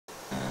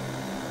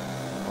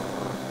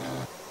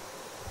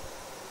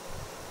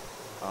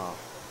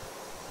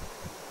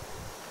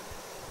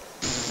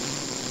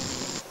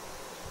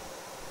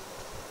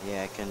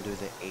can do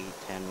the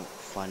A10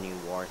 funny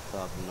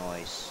warthog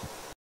noise.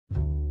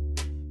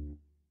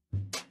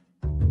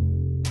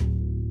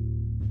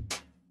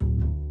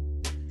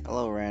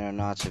 Hello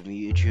randonauts of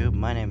YouTube,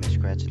 my name is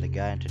Gretchen the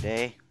Guy, and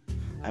today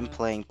I'm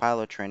playing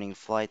Pilot Training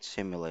Flight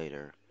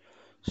Simulator.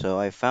 So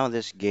I found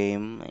this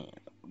game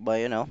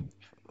by,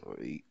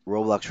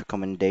 Roblox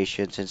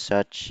recommendations and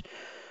such.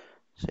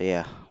 So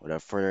yeah,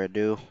 without further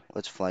ado,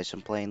 let's fly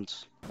some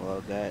planes.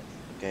 Well,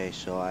 okay,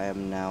 so I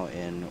am now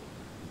in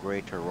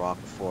Greater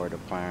Rockford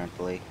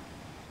apparently.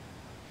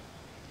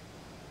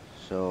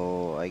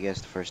 So I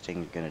guess the first thing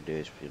we're gonna do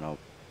is,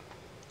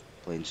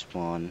 plane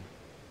spawn.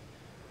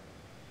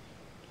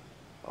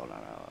 Oh no.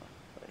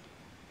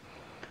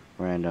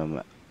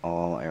 Random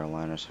all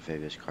airliners of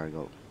Avios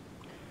cargo.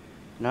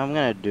 Now I'm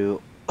gonna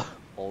do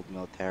old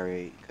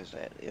military because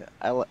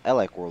I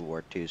like World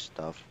War II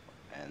stuff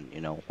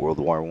and World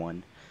War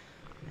One.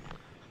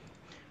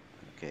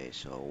 Okay,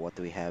 so what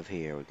do we have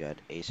here? We got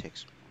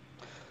A6.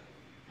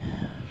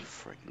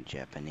 Freaking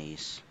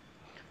Japanese.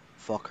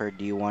 Fucker,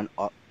 do you want?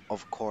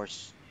 Of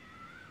course,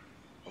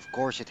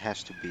 it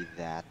has to be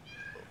that.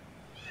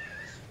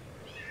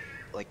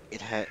 Like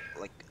it had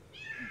like,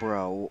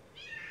 bro.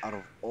 Out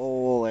of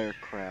all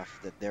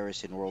aircraft that there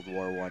is in World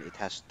War One, it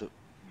has to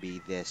be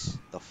this.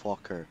 The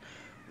fucker.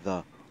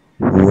 The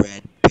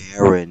Red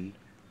Baron.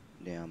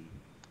 Damn.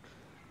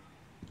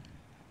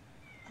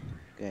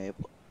 Okay,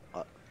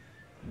 uh,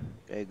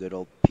 okay, good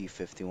old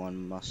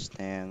P-51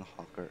 Mustang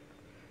Hawker.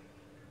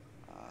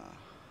 Uh,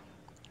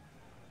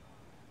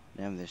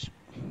 damn this.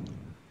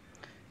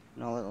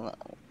 No,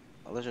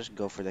 let's just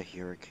go for the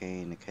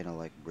Hurricane, kind of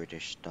like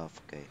British stuff.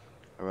 Okay.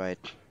 All right.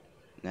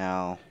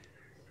 Now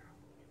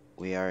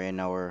we are in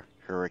our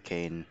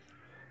Hurricane.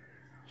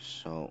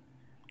 So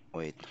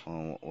wait,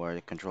 what are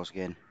the controls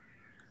again?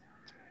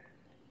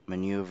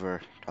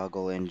 Maneuver,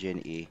 toggle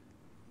engine E.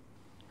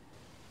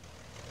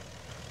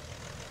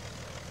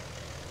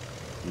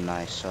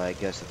 Nice. So I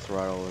guess the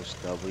throttle is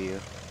W.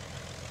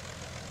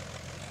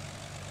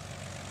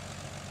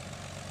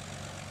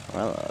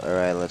 Well,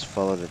 alright, let's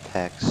follow the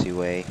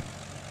taxiway.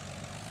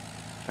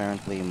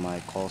 Apparently my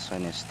call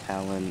sign is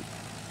Talon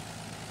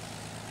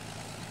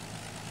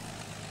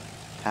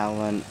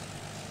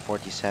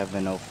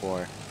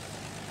 4704.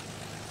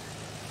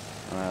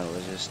 Alright,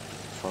 let's just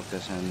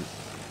focus on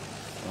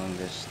going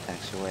this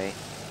taxiway.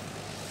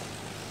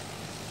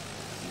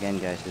 Again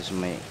guys,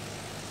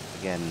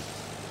 again,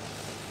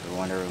 you're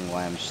wondering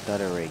why I'm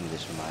stuttering.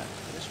 This is my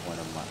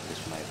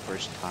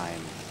first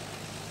time,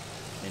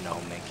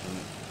 making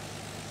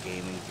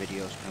gaming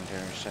videos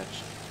compared to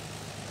such.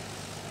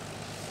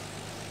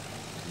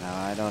 Now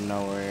I don't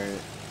know where.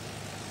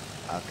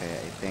 Okay,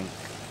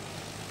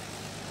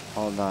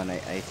 hold on,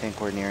 I think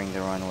we're nearing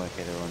the runway.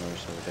 Okay, the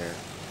runway's over there.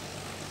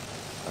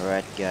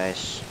 Alright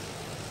guys,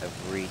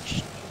 I've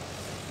reached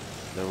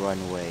the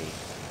runway.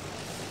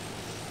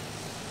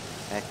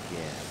 Heck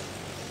yeah.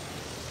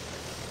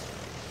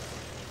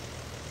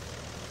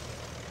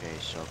 Okay,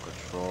 so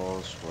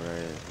controls for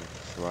the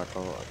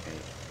throttle. Okay,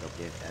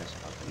 WFS,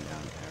 up and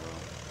down arrow.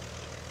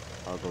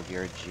 Toggle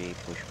gear G,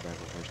 push back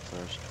reverse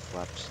thrust,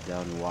 flaps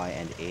down Y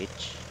and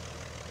H.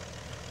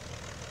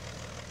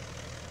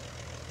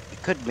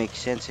 It could make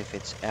sense if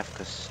it's F,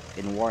 because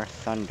in War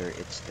Thunder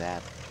it's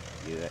that.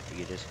 You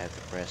just have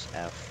to press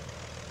F.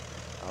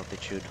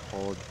 Altitude,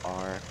 hold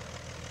R.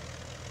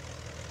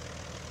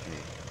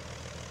 Okay.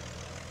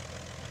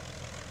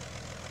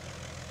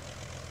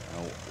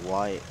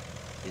 Y,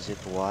 is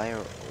it Y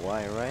or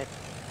Y, right?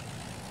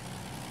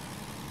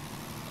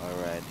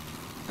 Alright.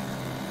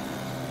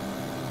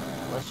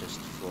 Let's just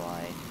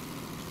fly.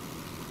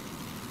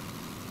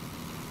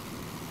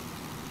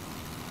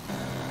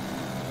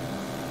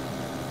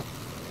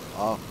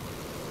 Oh.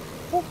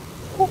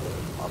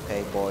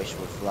 Okay, boys,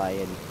 we're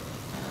flying.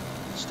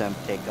 It's time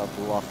to take out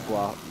the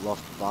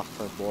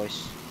Luftwaffe,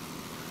 boys.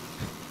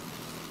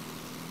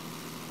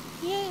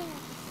 Yeah.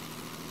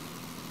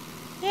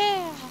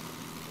 Yeah.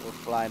 We're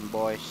flying,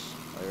 boys.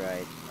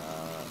 Alright,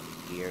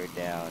 gear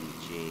down,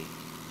 G.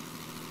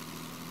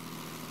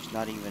 It's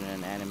not even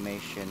an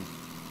animation.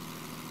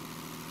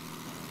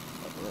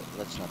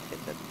 Let's not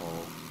hit that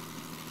pole.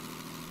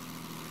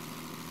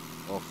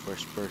 Oh,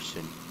 first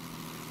person.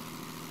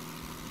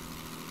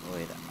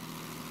 Wait,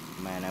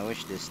 man, I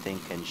wish this thing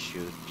can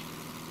shoot.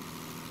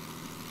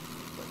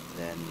 But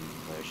then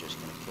players just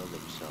gonna kill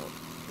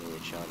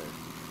each other.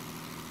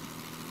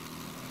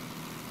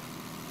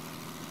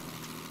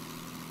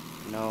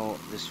 No,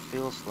 this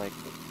feels like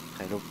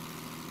kind of.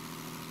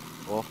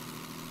 Oh,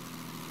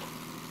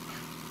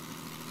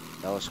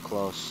 that was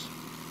close.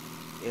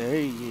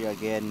 Hey,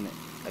 again.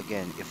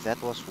 If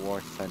that was War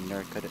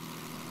Thunder,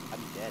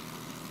 I'm dead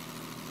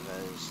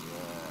because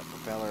the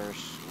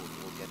propellers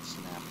will get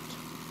snapped.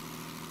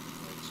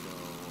 Right, so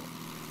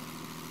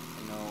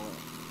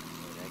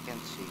wait, I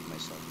can't see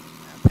myself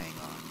map. Hang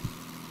on.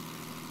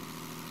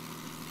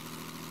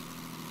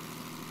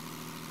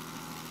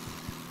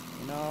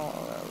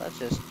 Let's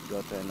just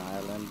go to an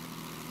island.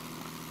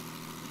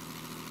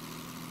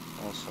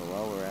 Also,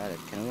 while we're at it,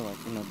 can we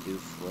do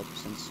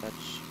flips and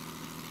such?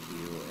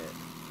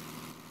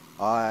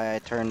 Oh, I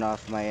turned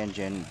off my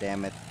engine,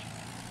 damn it.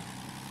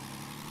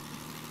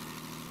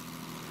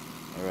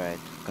 Alright,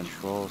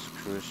 controls,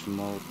 cruise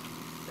mode,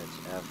 that's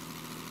F.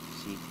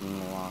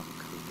 Seeking lock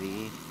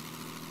V.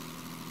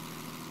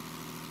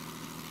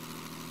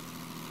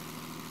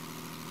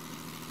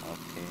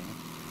 Okay.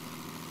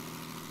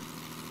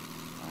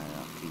 Alright,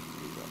 I'll keep the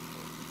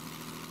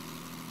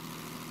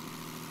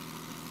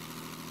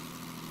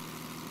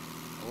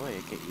Oh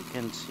wait, you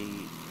can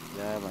see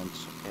the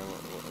islands. Okay,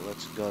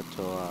 let's go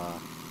to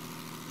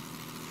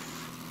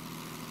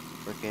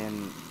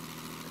freaking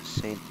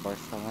Saint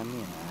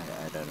Bartholomew.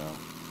 I don't know.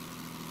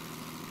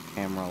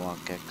 Camera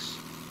lock X.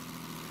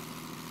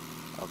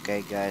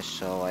 Okay, guys,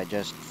 so I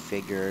just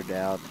figured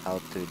out how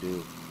to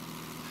do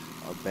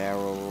a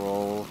barrel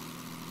roll.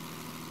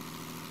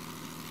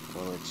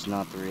 Well, it's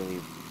not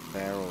really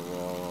barrel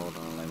roll. Hold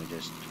on, let me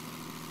just.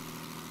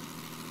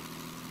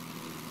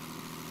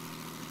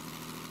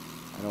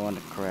 I don't want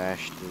to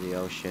crash to the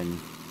ocean,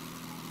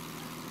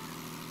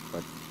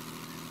 but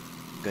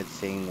good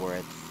thing we're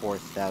at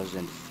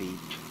 4,000 feet.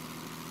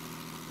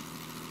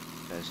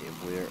 Because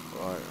if we're,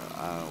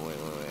 wait,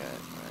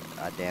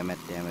 damn it,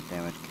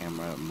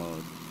 camera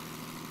mode.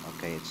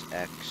 Okay, it's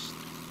X.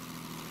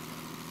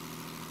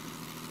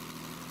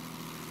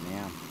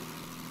 Yeah.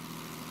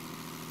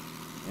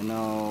 You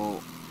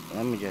know,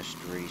 let me just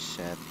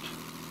reset.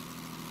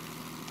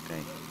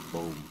 Okay,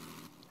 boom.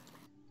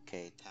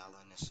 Okay,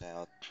 Talon is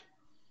out.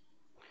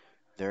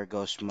 There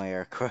goes my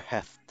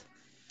aircraft.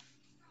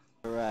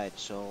 Alright,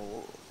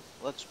 so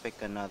let's pick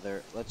the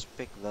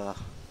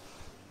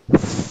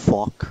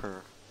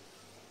Fokker.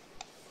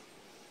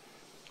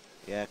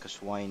 Yeah, 'cause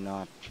why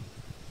not?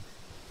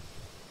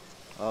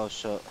 Oh,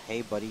 so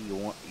hey buddy,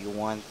 you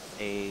want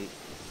a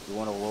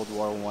World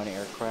War One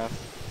aircraft?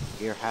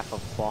 You're half a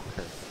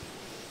Fokker.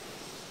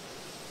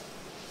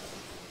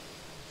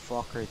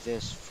 Fokker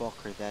this,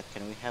 Fokker that.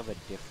 Can we have a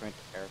different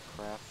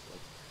aircraft?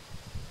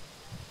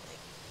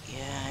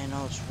 Yeah, I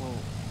know it's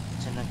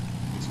an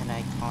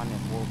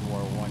iconic World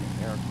War One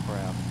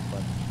aircraft,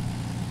 but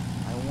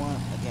I want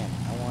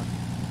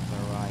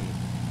variety.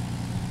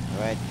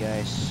 Alright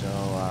guys, so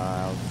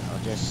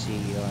I'll just see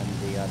you on on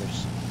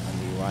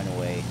the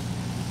runway.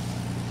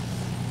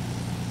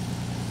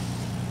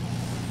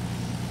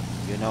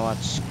 You know what?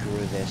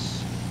 Screw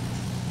this.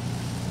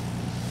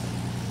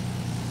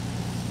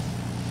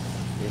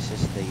 This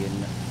is the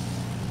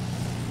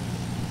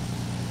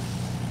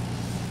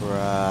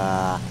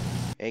Bruh.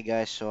 Hey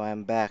guys, so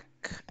I'm back,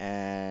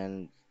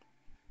 and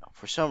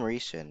for some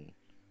reason,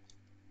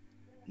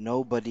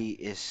 nobody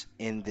is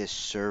in this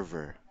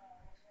server.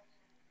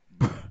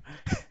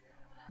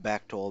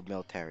 Back to old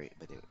military,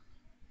 but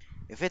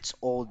if it's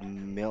old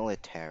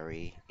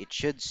military, it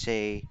should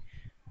say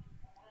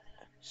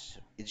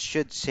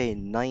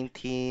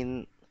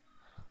 19,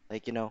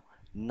 like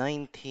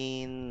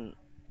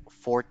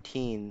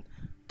 1914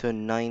 to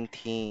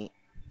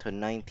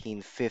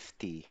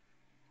 1950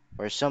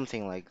 or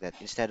something like that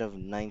instead of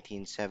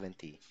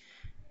 1970.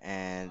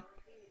 And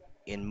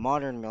in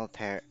modern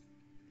military,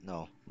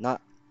 no,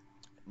 not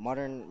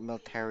modern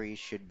military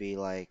should be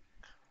like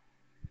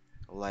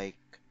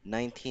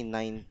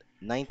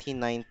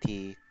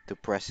 1990 to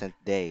present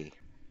day.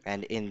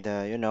 And in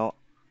the,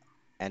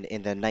 and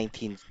in the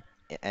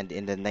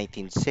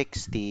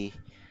 1960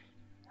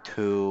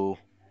 to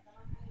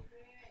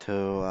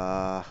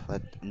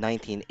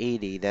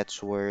 1980,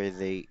 that's where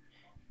the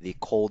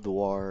Cold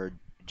War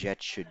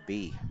jet should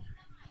be,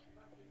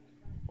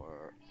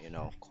 or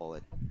call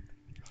it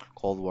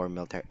Cold War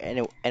military.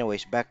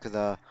 Anyways, back to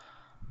the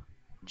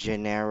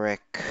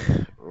generic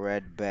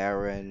Red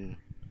Baron,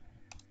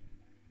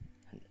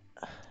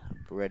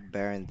 Red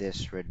Baron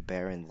this, Red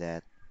Baron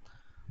that.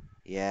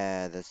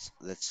 Yeah, that's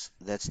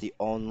the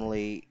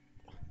only.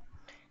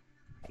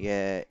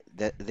 Yeah,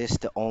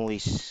 the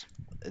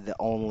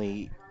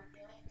only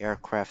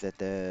aircraft that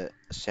the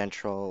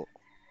Central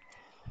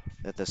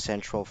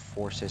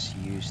Forces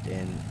used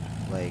in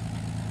like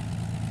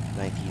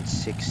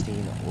 1916.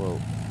 Whoa,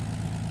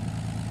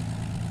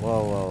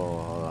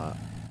 hold on.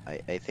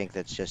 I think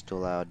that's just too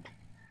loud.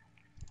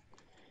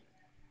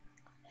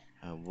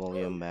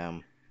 Volume,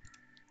 ma'am.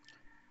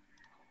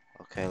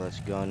 Okay, let's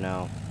go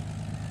now.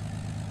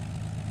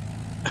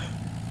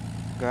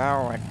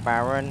 Go, Red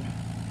Baron.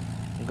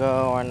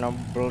 Go and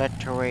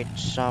obliterate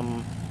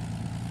some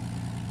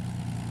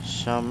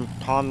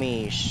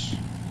Tommies.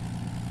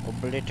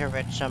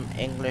 Obliterate some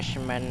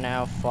Englishmen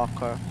now,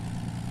 fucker.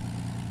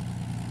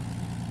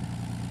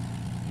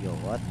 Yo,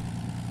 what?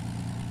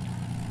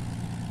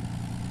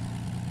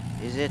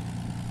 Is it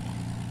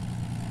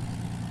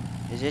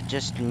is it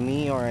just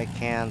me or I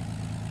can't?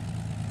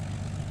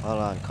 Hold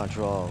on,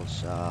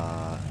 controls.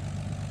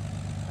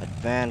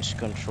 Advanced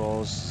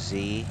controls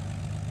Z.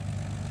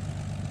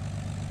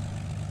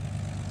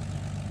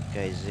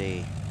 Okay,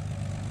 Z.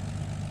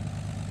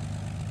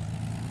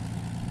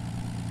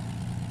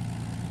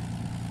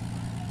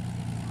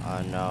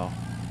 Oh no,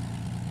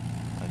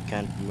 I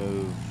can't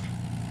move.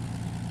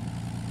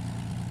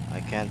 I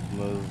can't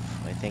move.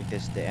 I think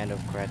this is the end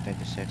of Crat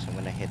 26. I'm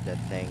gonna hit that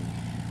thing.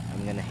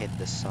 I'm gonna hit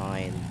the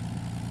sign.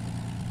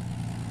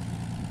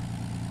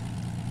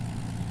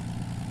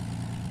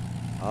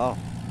 Oh,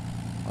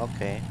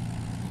 okay.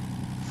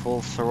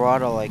 Full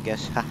throttle, I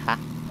guess. Haha.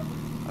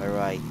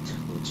 Alright,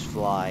 let's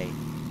fly.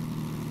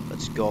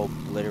 Let's go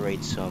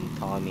obliterate some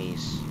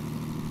Tommies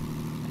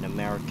and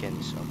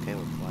Americans. Okay,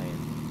 we're flying.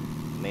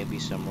 Maybe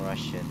some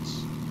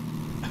Russians.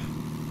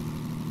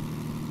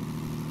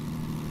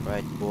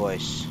 Right,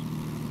 boys.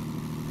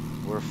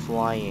 We're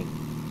flying.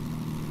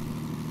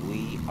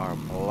 We are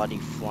bloody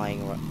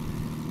flying.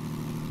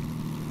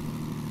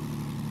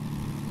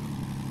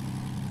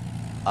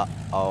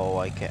 Oh,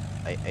 I can't.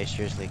 I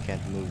seriously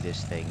can't move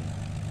this thing.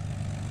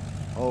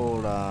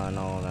 Hold on.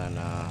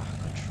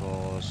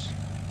 Controls.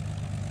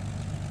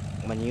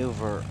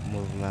 Maneuver,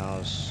 move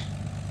mouse.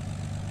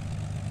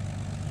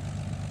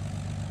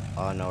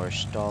 Oh no, we're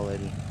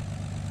stalling.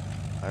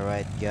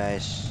 Alright,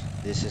 guys.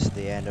 This is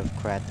the end of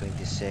Crat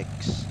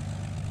 26.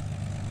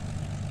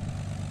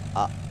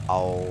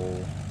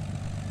 Oh.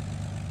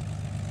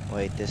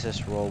 Wait, this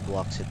is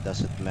Roblox. It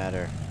doesn't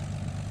matter.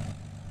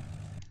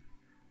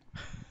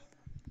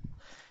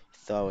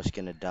 Thought I was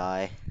gonna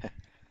die.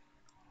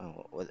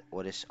 Oh,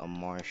 what is a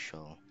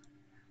marshal?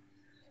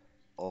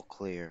 All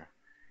clear.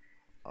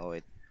 Oh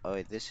wait,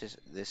 this is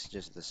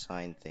just the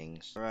sign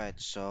things. Alright,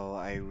 so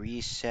I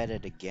reset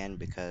it again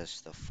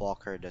because the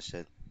Fokker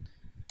doesn't.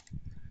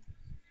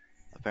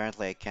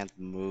 Apparently, I can't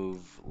move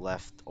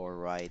left or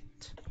right.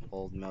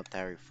 Old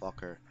military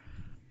Fokker.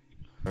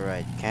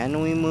 Alright,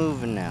 can we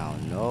move now?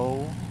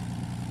 No.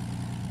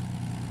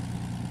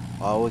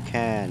 Oh, we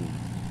can.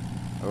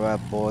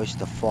 Alright, boys,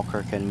 the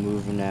Fokker can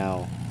move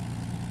now.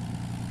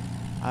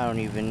 I don't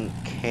even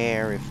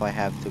care if I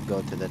have to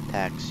go to the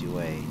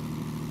taxiway.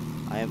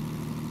 I'm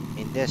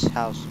in this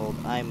household.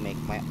 I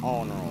make my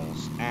own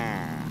rules.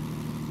 Ah.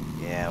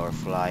 Yeah, we're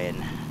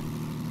flying.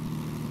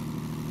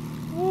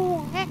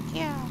 Ooh, heck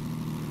yeah!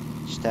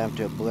 It's time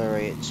to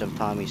obliterate some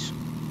Tommies.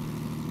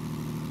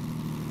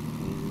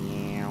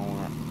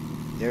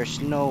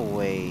 There's no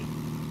way.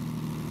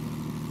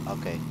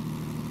 Okay.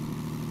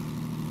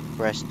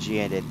 Press G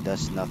and it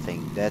does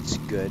nothing. That's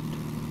good.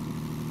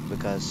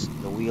 Because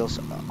the wheels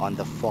on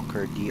the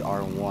Fokker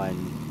DR1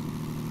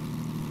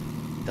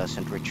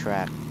 doesn't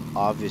retract.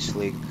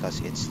 Obviously, because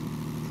it's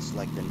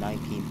like the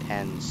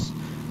 1910s.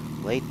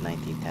 Late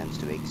 1910s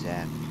to be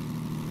exact.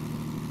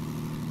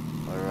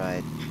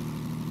 Alright.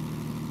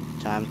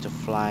 Time to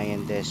fly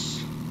in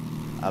this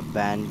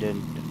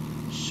abandoned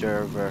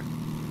server.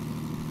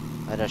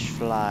 Let us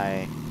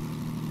fly.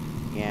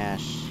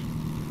 Yes.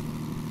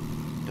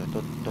 On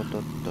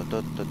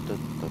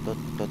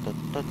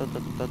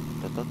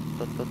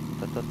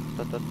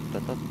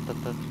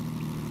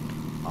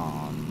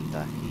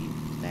the heap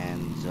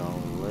stands a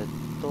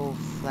little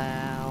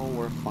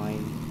flower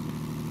fine.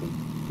 Boom,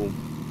 boom,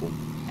 boom.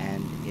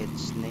 And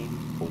its name,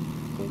 boom,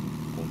 boom,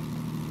 boom.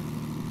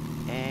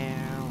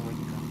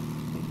 Erica.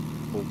 Boom,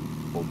 boom,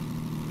 boom.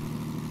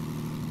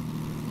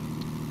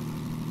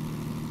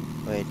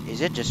 Wait, is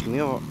it just me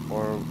or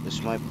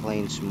is my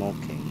plane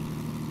smoking?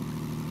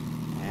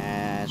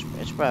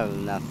 It's probably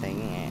nothing.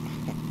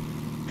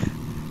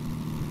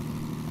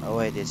 Oh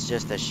wait, it's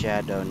just a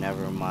shadow,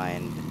 never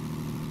mind.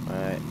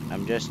 Alright,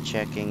 I'm just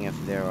checking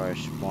if there are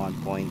spawn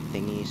point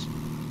thingies.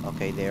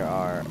 Okay,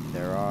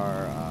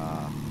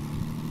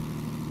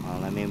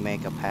 let me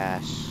make a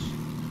pass.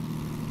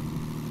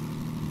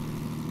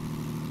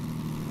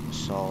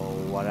 So,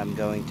 what I'm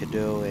going to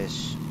do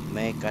is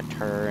make a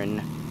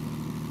turn,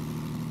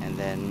 and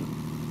then,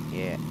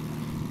 yeah,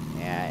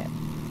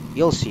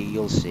 you'll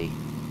see.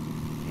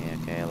 Yeah,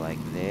 okay, like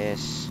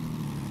this.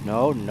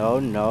 No, I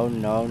don't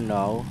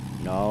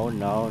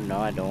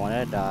want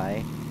to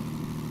die.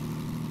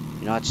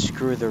 You know what,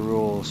 screw the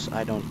rules,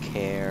 I don't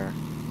care.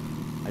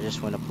 I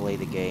just want to play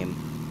the game.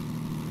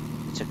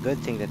 It's a good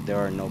thing that there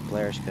are no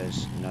players,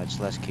 because, you know, it's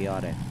less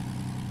chaotic.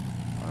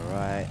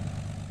 Alright.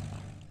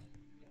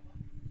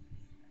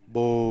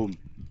 Boom.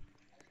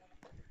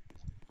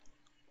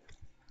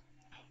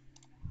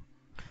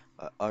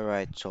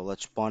 Alright, so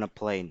let's spawn a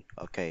plane.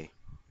 Okay.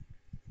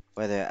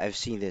 Whether I've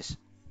seen this.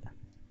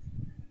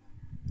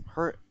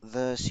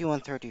 The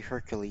C-130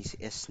 Hercules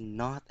is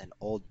not an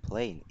old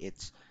plane.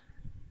 It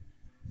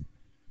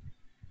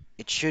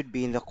should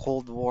be in the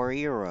Cold War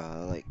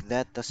era. Like,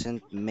 that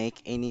doesn't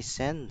make any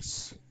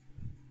sense.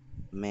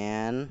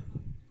 Man.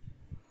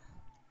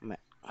 Ma-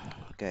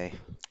 Okay.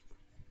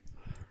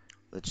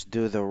 Let's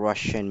do the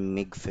Russian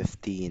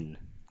MiG-15.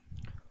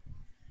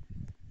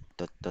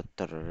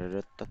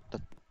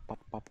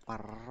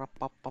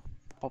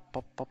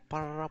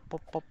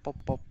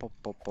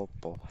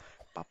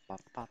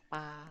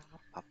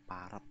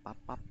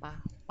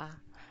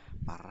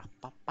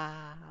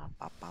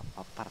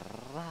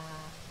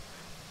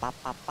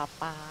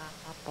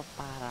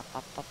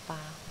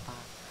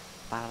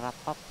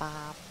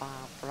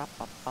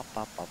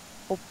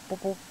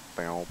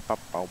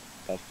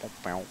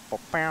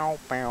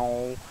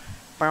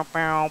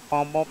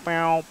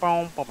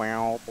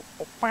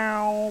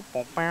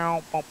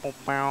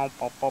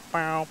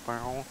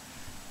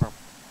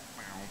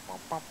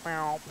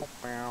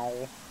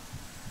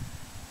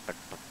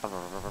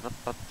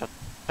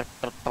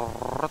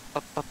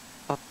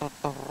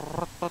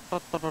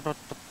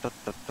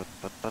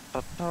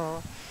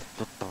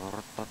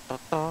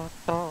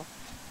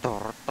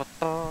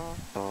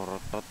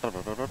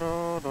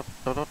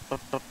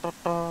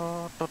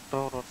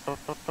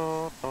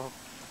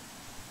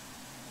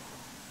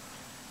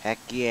 Heck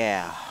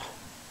yeah,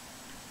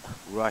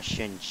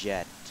 Russian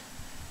jet.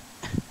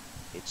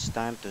 It's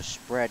time to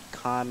spread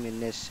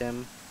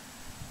communism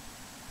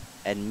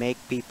and make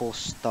people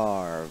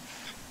starve.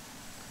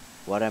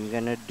 What I'm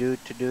gonna do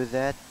to do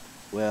that?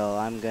 Well,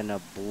 I'm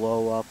gonna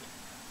blow up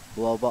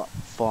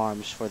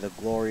farms for the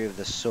glory of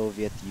the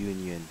Soviet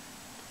Union.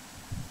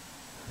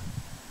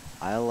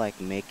 I like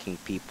making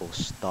people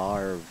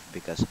starve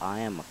because I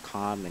am a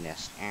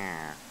communist.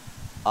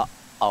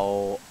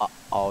 Oh,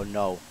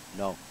 no,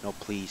 no, no,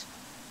 please.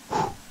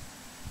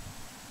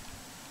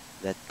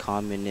 That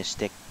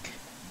communistic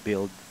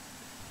build,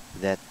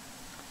 that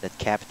that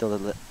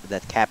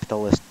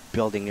capitalist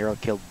building nearly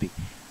killed me.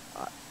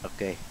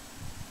 Okay,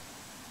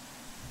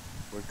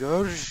 we're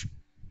good.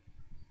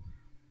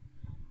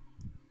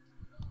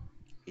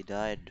 He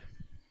died.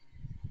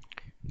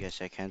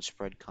 Guess I can't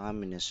spread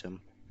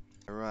communism.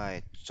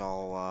 Alright,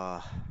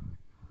 so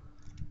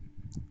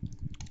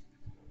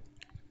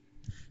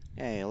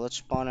hey, let's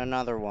spawn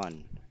another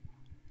one.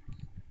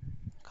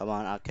 Come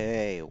on,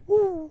 okay.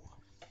 Woo!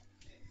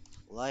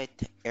 Light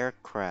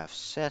aircraft,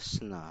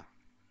 Cessna,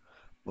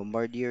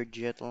 bombardier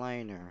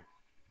jetliner.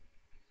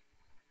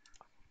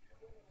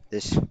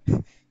 This,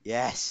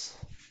 yes,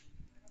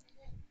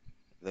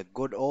 the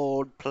good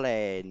old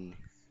plane.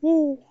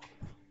 Woo!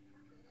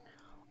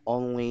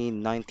 Only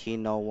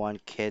 1901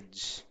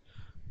 kids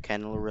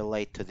can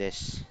relate to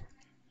this.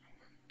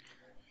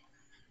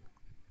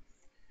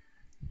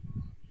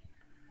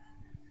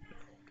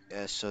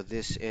 So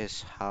this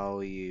is how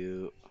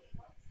you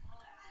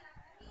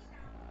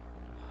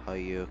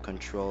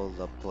control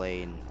the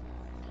plane.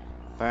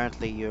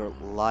 Apparently, you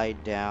lie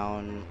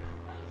down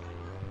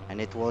and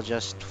it will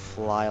just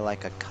fly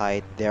like a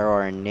kite. There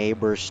are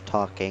neighbors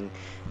talking,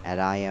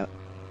 and I am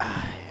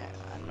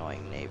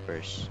annoying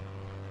neighbors.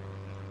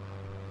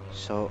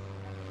 So,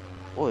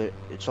 oh,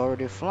 it's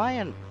already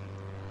flying.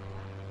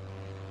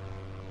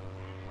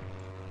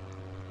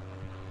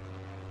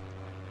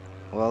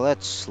 Well,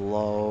 it's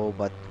slow,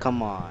 but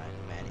come on,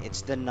 man.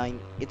 It's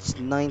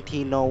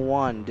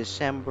 1901,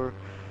 December,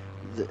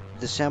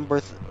 it's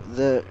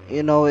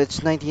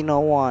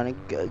 1901.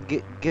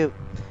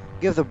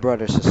 Give the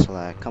brothers a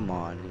slack. Come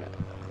on.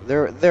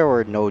 There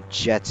were no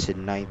jets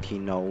in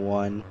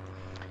 1901.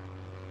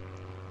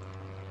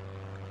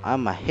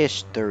 I'm a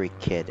history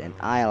kid and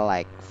I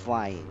like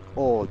flying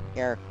old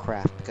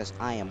aircraft because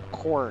I am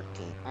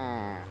quirky.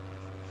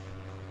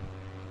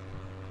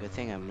 Good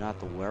thing I'm not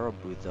the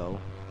wereaboo though.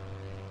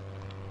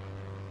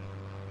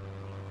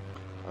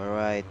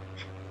 Alright,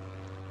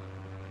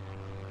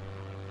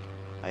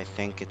 I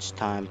think it's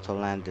time to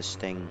land this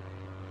thing.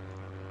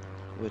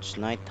 Oh, it's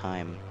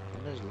nighttime.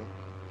 What is it?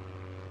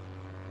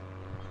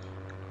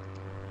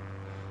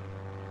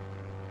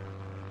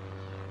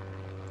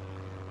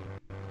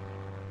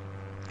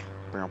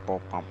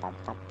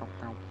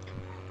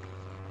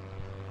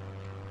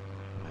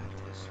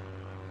 Mantis.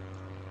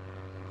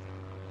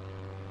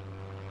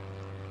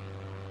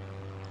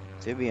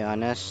 To be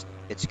honest,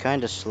 it's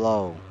kinda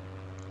slow.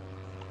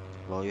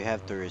 Well, you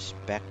have to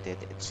respect it.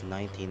 It's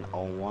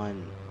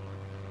 1901.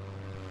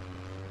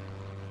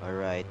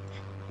 Alright,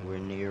 we're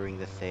nearing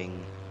the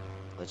thing.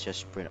 Let's just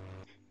sprint.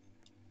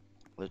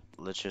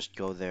 Let's just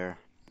go there.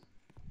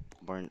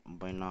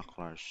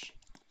 Binoculars.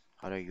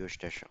 How do I use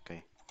this?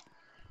 Okay.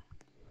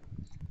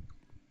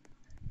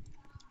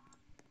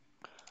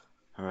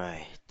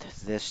 Alright.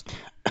 This.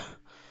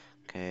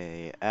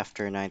 Okay.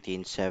 After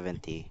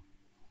 1970.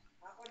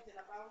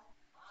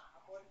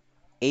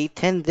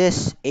 A10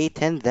 this,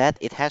 A10 that.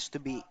 It has to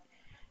be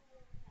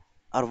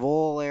out of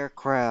all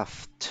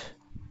aircraft.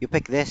 You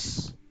pick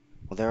this.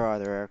 Well, there are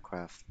other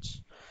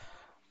aircrafts.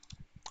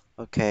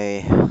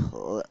 Okay.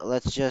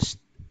 Let's just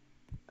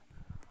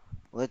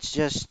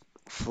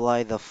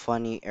fly the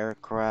funny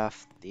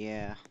aircraft.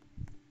 Yeah.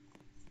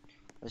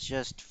 Let's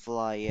just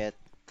fly it.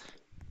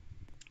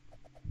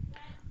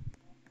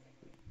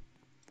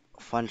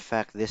 Fun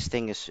fact, this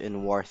thing is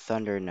in War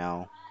Thunder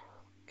now.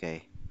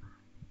 Okay.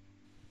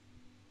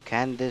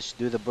 Can this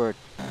do the bird?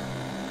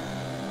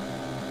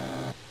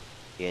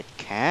 It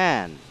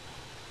can.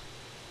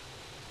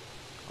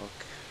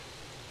 Okay.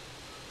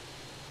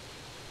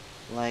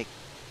 Like,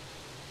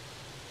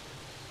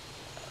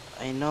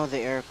 I know the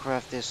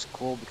aircraft is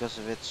cool because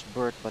of its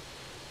bird, but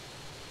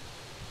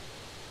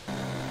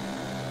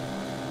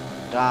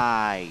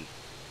die.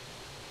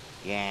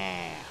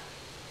 Yeah.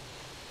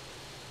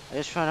 I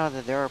just found out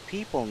that there are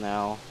people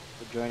now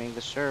joining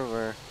the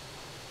server.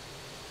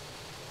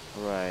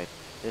 Right.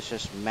 This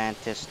is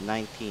Mantis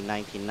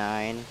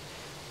 1999.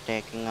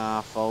 taking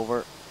off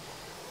over.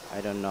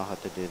 I don't know how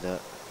to do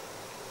that.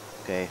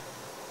 Okay.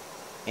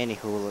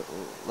 Anywho,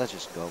 let's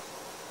just go.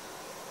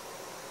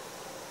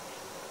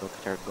 Look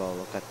at her go.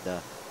 Look at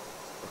the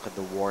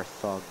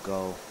warthog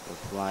go. We're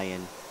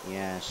flying.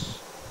 Yes.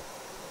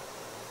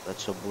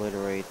 Let's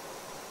obliterate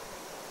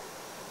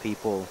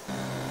people.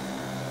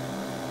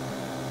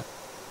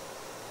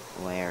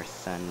 Lair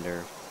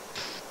thunder.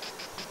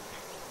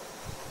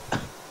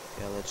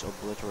 Yeah, let's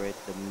obliterate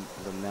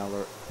the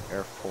Meller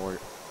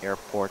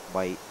airport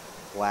by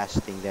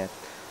blasting that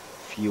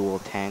fuel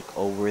tank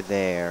over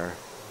there.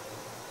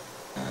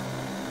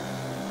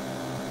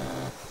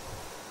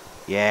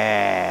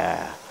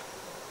 Yeah.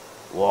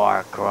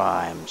 War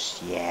crimes.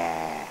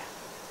 Yeah.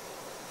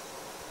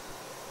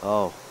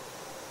 Oh,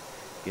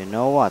 you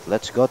know what?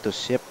 Let's go to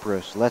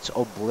Cyprus. Let's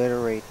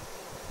obliterate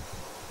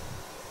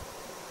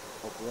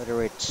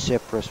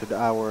Cyprus with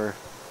our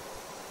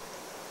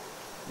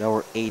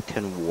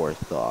A10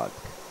 warthog.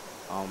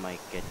 Oh my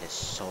goodness,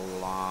 so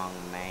long,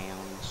 man,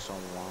 so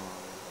long.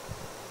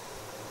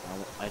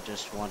 I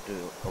just want to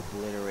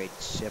obliterate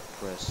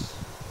Cyprus,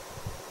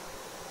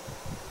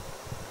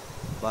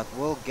 but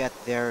we'll get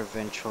there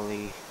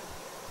eventually.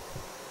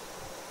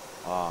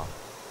 Oh,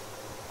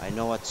 I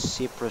know what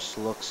Cyprus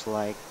looks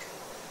like.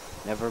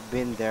 Never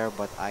been there,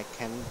 but I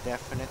can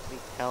definitely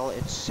tell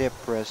it's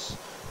Cyprus,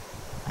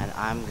 and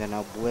I'm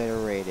gonna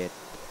obliterate it.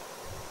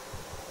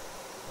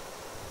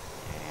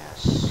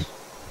 Yes.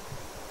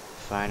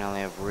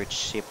 Finally, I've reached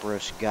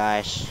Cyprus,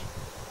 guys.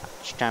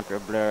 It's time to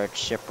obliterate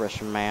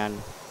Cyprus,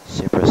 man.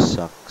 Cyprus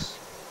sucks.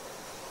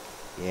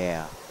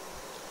 Yeah.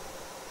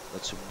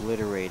 Let's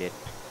obliterate it.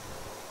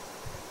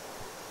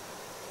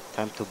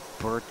 Time to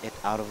burn it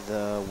out of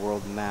the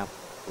world map.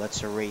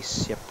 Let's erase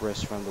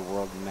Cyprus from the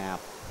world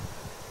map.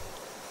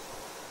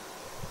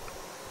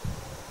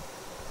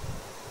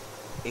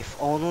 If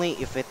only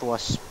if it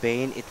was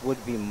Spain, it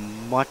would be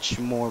much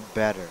more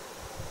better.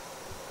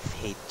 I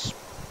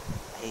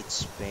hate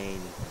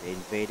Spain. They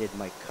invaded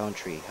my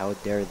country. How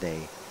dare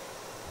they?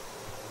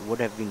 Would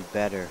have been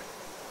better.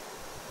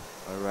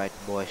 Alright,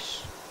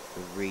 boys.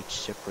 We've reached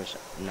Cyprus.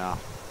 No,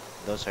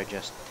 those are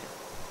just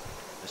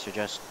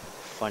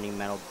funny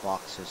metal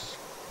boxes.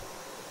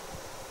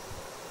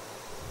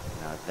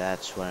 Now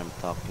that's what I'm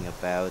talking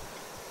about.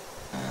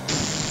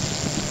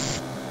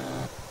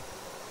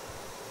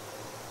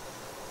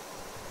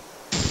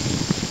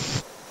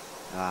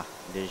 Ah,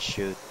 didn't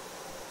shoot.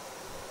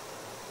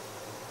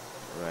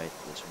 Right,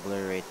 let's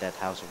obliterate that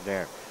house over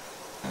there.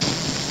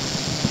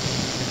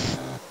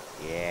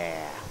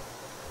 Yeah.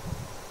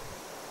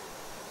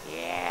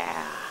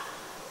 Yeah.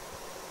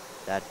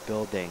 That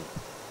building.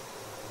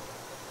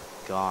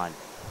 Gone.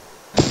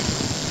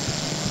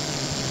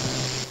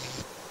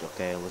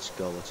 Okay, let's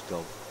go, let's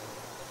go.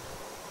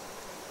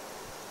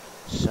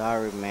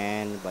 Sorry,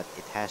 man, but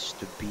it has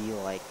to be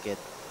like it.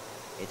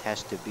 It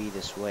has to be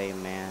this way,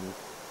 man.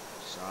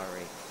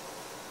 Sorry.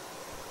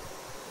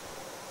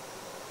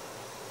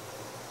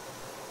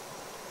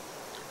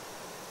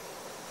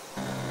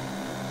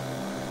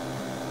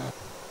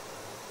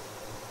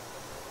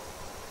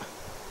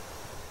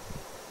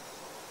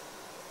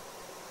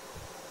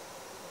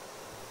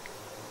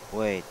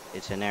 Wait,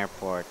 it's an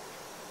airport.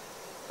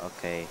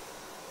 Okay,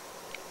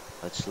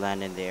 let's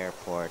land in the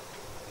airport.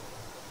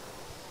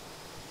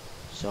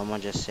 Someone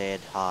just said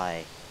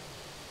hi.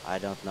 I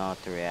don't know how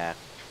to react.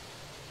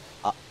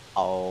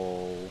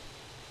 Uh-oh.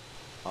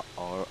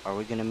 Uh-oh. Are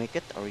we gonna make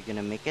it? Are we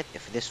gonna make it?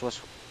 If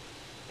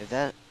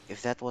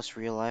that was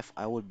real life,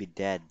 I would be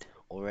dead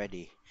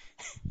already.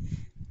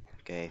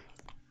 Okay.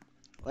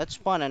 Let's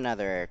spawn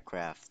another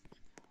aircraft.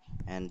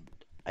 And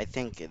I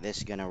think this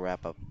is gonna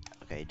wrap up.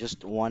 Okay,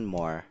 just one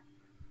more.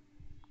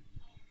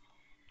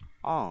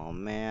 Oh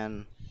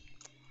man.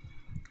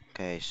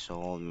 Okay, so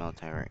old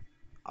military.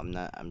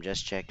 I'm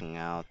just checking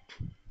out.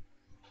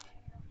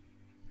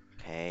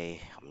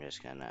 Okay, I'm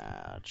just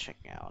gonna check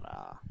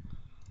out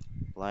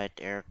light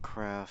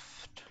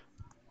aircraft.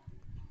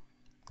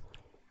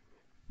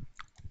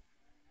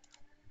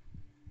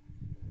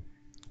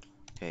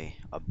 Okay,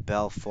 a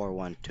Bell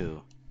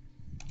 412.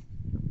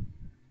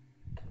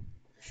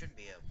 There should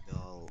be a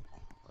Bell,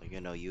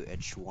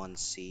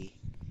 UH-1C.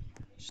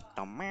 Just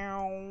a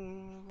meow,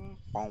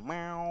 bow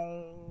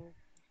meow,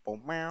 bow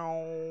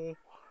meow,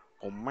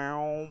 bow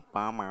meow,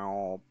 bow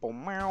meow, bow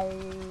meow,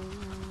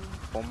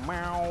 bow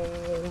meow,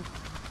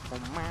 bow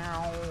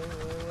meow,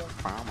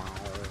 bow meow.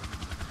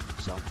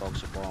 Some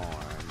folks are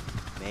born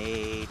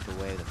made to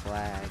wave the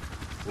flag.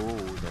 Ooh,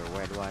 they're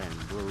red, white,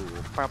 and blue.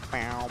 Bow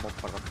meow, bow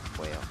bow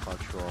bow. Way of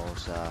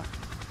culturals,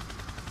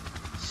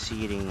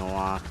 seating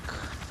lock,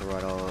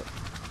 throttle.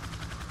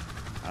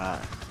 Uh,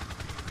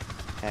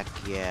 Heck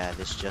yeah,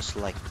 this just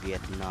like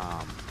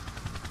Vietnam.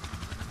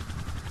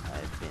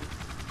 I've been.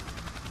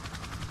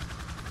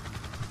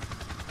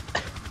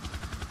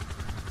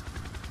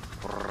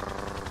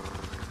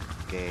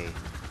 Okay.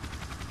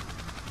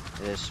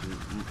 This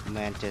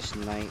Mantis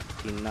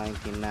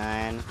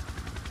 1999.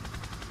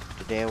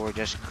 Today we're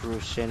just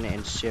cruising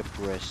in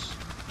Cyprus.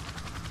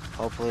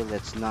 Hopefully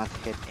let's not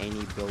hit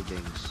any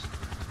buildings.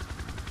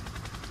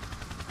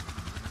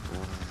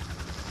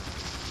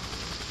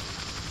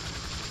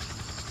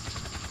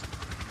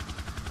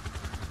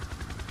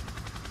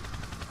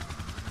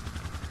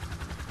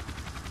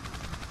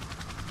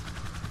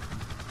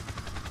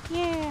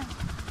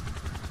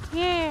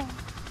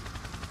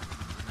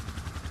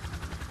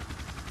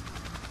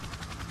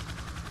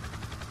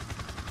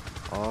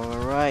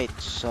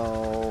 Alright,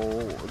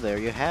 so there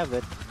you have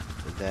it.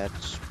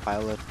 That's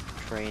pilot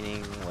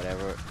training,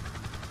 whatever.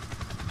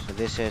 So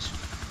this is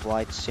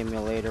Flight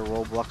Simulator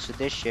Roblox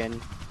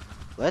Edition.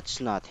 Let's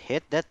not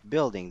hit that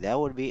building. That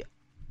would be.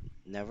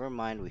 Never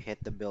mind, we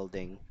hit the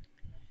building.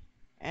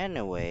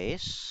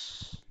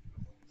 Anyways,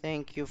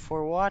 thank you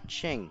for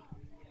watching.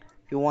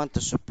 If you want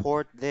to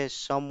support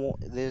this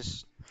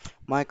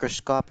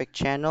microscopic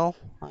channel,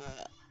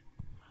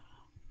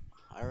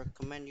 I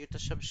recommend you to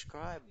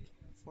subscribe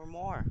for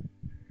more.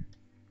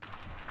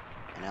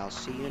 And I'll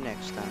see you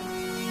next time.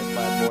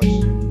 Goodbye,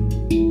 boys.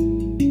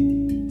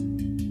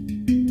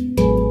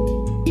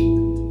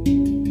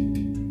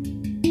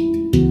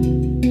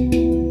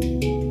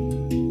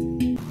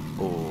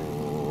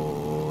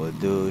 O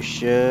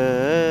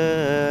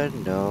Deutschen,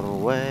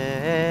 Norwester,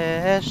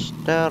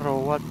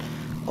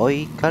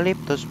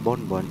 Eucalyptus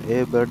bonbon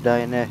über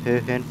deine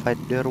Höhen feit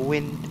der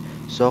Wind,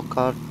 so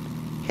kalt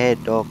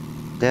jedoch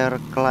der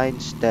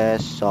kleinste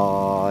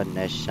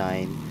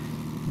Sonnenschein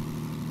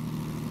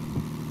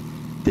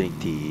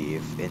dringt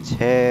tief ins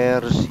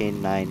Herz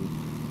hinein.